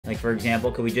Like for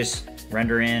example, could we just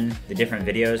render in the different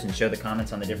videos and show the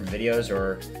comments on the different videos,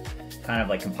 or kind of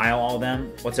like compile all of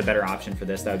them? What's a better option for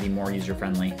this that would be more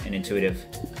user-friendly and intuitive?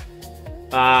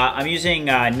 I'm using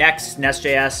Next,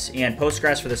 NestJS, and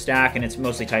Postgres for the stack, and it's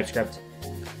mostly TypeScript.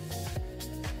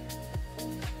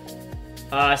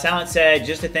 Silent said,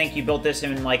 just to think you built this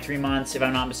in like 3 months, if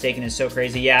I'm not mistaken, is so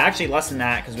crazy. Yeah, actually less than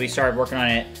that, because we started working on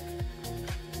it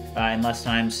in less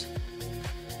times.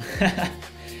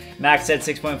 Max said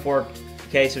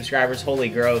 6.4K subscribers. Holy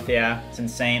growth, yeah, it's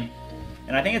insane.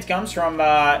 And I think it comes from,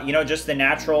 you know, just the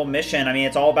natural mission. I mean,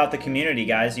 it's all about the community,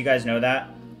 guys. You guys know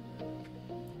that.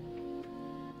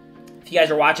 If you guys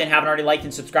are watching, haven't already liked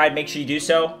and subscribed, make sure you do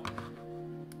so.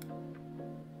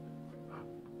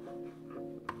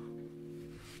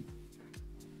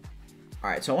 All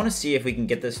right, so I want to see if we can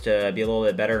get this to be a little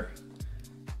bit better.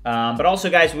 But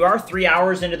also, guys, we are 3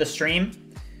 hours into the stream.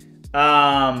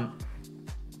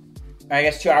 I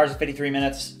guess 2 hours and 53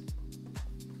 minutes.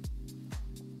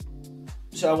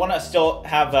 So I want to still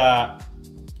have,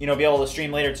 you know, be able to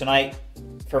stream later tonight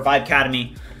for Vibe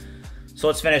Academy. So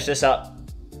let's finish this up.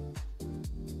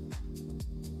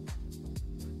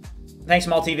 Thanks,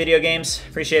 Multi Video Games.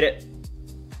 Appreciate it.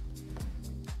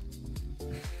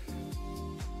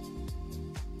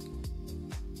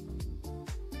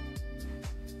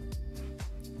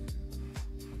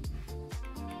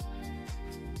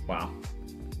 Wow.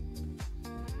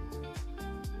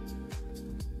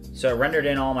 So I rendered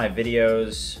in all my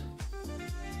videos.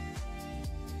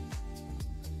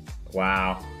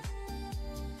 Wow.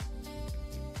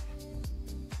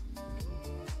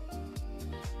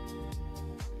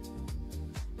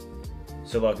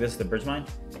 So look, this is the Bridgemind.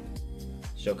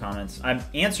 Show comments. I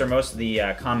answer most of the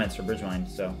comments for Bridgemind,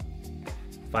 so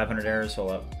 500 errors,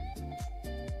 hold up.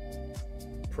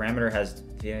 Parameter has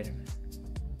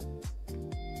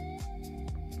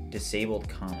disabled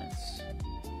comments.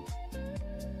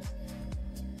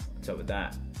 What's up with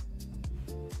that?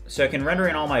 So I can render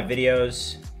in all my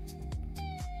videos.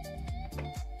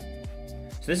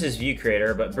 So this is View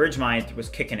Creator, but Bridgemind was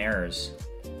kicking errors.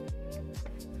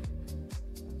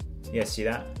 You guys see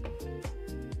that?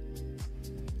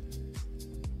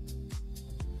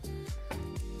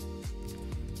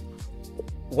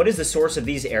 What is the source of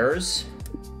these errors?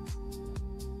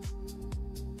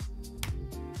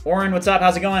 Oren, what's up?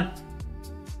 How's it going?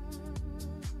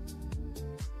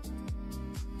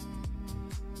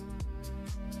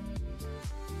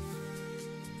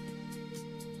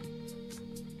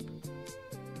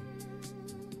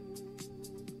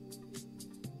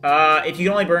 If you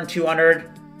can only burn 200,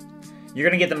 you're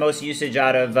going to get the most usage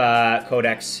out of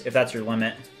Codex, if that's your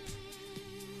limit.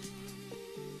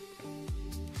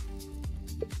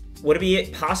 Would it be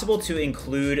possible to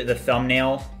include the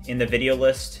thumbnail in the video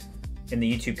list in the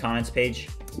YouTube comments page?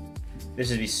 This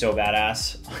would be so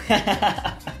badass.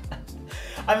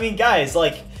 I mean, guys,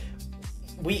 like,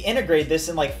 we integrate this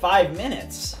in like 5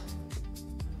 minutes.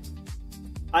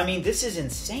 I mean, this is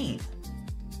insane.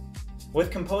 With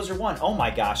Composer 1. Oh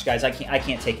my gosh, guys, I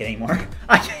can't take it anymore.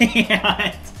 I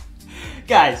can't.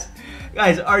 Guys,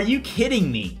 are you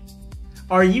kidding me?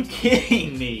 Are you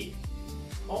kidding me?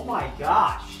 Oh my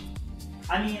gosh.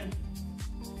 I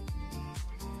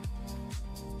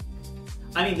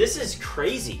mean, this is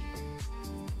crazy.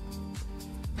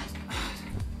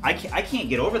 I can't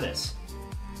get over this.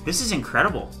 This is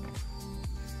incredible.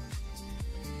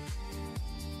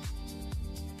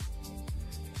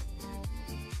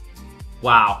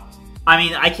 Wow. I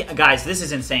mean, I can't, guys, this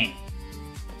is insane.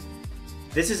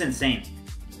 This is insane.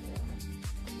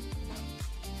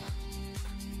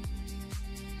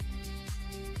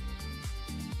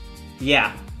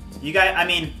 Yeah. You guys, I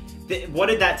mean, what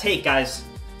did that take, guys?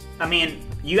 I mean,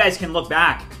 you guys can look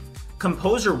back.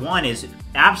 Composer 1 is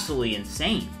absolutely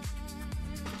insane.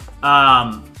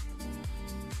 I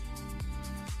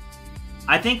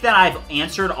think that I've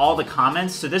answered all the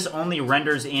comments, so this only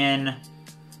renders in,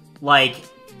 like,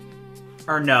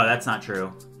 or no, that's not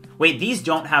true. Wait, these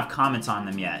don't have comments on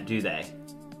them yet, do they?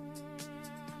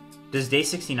 Does day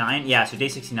 69? Yeah, so day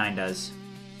 69 does.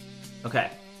 Okay.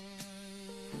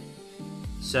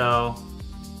 So,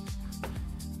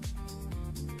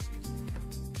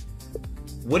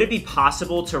 would it be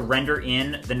possible to render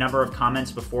in the number of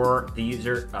comments before the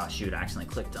user... Oh, shoot, I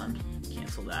accidentally clicked on.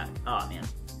 Cancel that. Oh, man.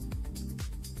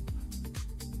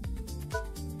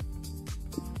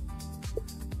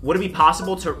 Would it be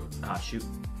possible to... Oh, shoot.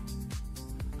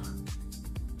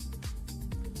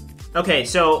 Okay,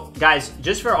 so, guys,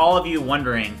 just for all of you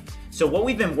wondering, so what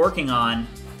we've been working on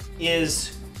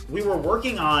is we were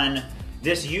working on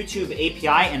this YouTube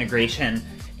API integration,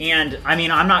 and, I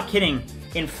mean, I'm not kidding,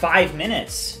 in 5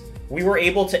 minutes, we were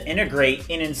able to integrate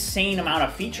an insane amount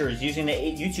of features using the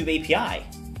YouTube API.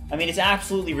 I mean, it's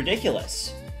absolutely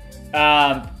ridiculous.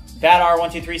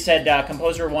 BadR123 said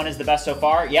Composer 1 is the best so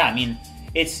far. Yeah, I mean,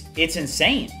 it's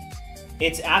insane.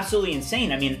 It's absolutely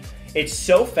insane. I mean, it's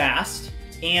so fast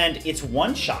and it's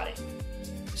one-shotting.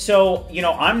 So, you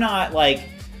know, I'm not like,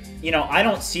 you know, I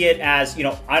don't see it as, you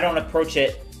know, I don't approach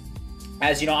it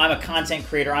as, you know, I'm a content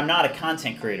creator. I'm not a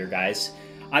content creator, guys.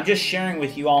 I'm just sharing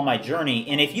with you all my journey.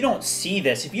 And if you don't see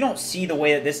this, if you don't see the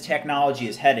way that this technology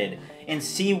is headed and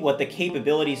see what the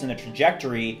capabilities and the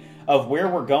trajectory of where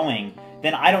we're going,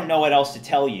 then I don't know what else to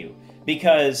tell you.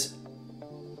 Because,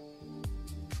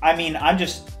 I mean,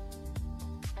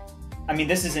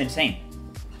 this is insane.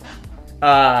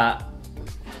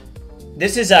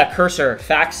 This is a Cursor,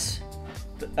 Facts.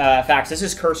 This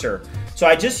is Cursor. So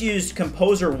I just used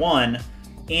Composer 1,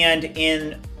 and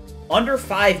in under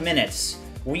 5 minutes,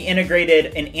 we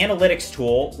integrated an analytics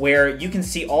tool where you can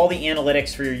see all the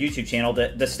analytics for your YouTube channel.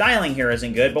 The styling here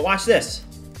isn't good, but watch this.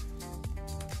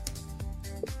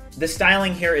 The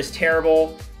styling here is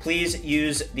terrible. Please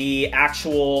use the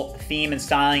actual theme and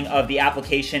styling of the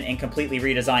application and completely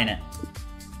redesign it.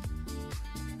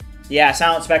 Yeah,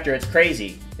 Silent Spectre, it's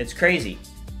crazy. It's crazy.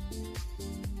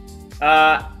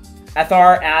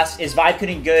 Athar asks, is vibe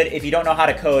coding good if you don't know how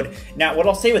to code? Now, what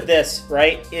I'll say with this,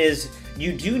 right, is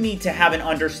you do need to have an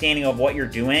understanding of what you're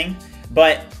doing,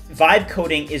 but vibe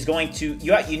coding is going to,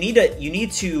 you need to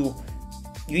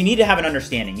have an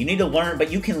understanding. You need to learn,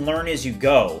 but you can learn as you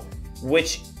go,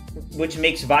 which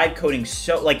makes vibe coding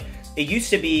so, like, it used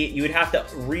to be you would have to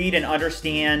read and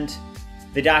understand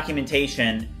the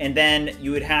documentation, and then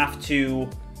you would have to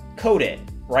code it,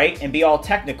 right? And be all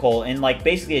technical and like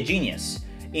basically a genius.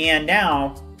 And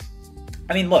now,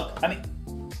 I mean, look, I mean,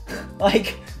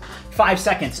 like 5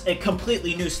 seconds, a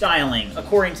completely new styling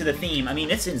according to the theme. I mean,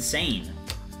 it's insane.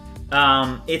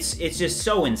 It's just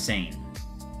so insane.